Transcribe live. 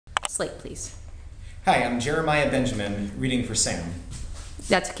Slate, please. Hi, I'm Jeremiah Benjamin, reading for Sam.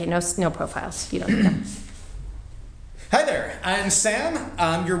 That's okay. No profiles. You don't need them. Hi there, I'm Sam.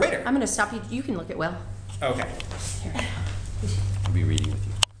 I'm your waiter. I'm going to stop you. You can look it well. Okay. Here. I'll be reading with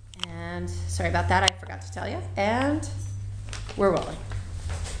you. And sorry about that. I forgot to tell you. And we're rolling.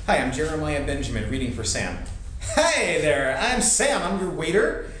 Hi, I'm Jeremiah Benjamin, reading for Sam. Hey there, I'm Sam. I'm your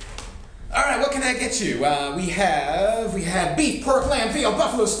waiter. All right, what can I get you? We have beef, pork, lamb, veal,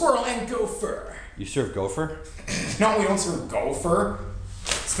 buffalo, squirrel, and gopher. You serve gopher? No, we don't serve gopher.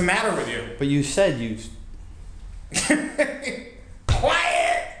 What's the matter with you? But you said you...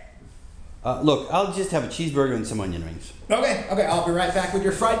 Quiet! Look, I'll just have a cheeseburger and some onion rings. Okay, I'll be right back with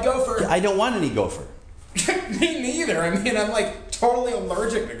your fried gopher. I don't want any gopher. Me neither. I mean, I'm like totally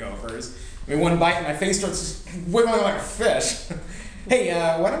allergic to gophers. I mean, one bite and my face starts wiggling like a fish. Hey,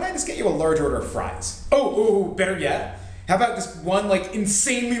 why don't I just get you a large order of fries? Oh, better yet, how about just one like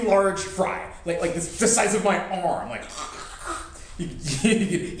insanely large fry, like the size of my arm? Like, you could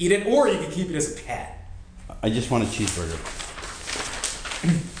eat it, or you could keep it as a pet. I just want a cheeseburger.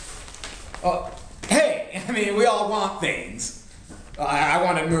 Hey, I mean, we all want things. I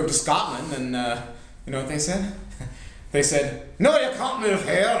wanted to move to Scotland, and you know what they said? They said, "No, you can't move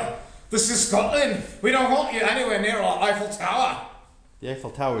here. This is Scotland. We don't want you anywhere near our Eiffel Tower." The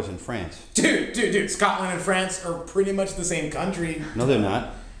Eiffel Tower's in France. Dude, Scotland and France are pretty much the same country. No, they're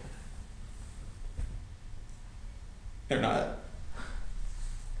not. They're not.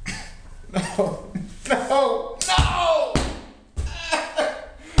 No!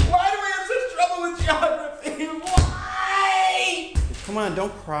 Why do we have such trouble with geography? Why? Come on,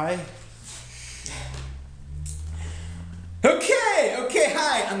 don't cry. Okay,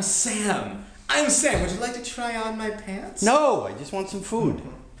 hi, I'm Sam. Would you like to try on my pants? No, I just want some food.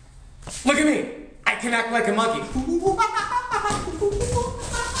 Look at me. I can act like a monkey.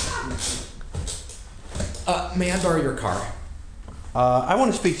 May I borrow your car? I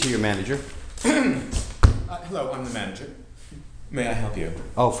want to speak to your manager. Hello, I'm the manager. May I help you?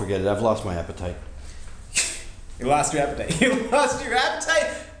 Oh, forget it. I've lost my appetite. You lost your appetite. You lost your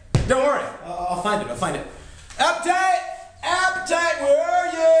appetite? Don't worry. I'll find it. Appetite!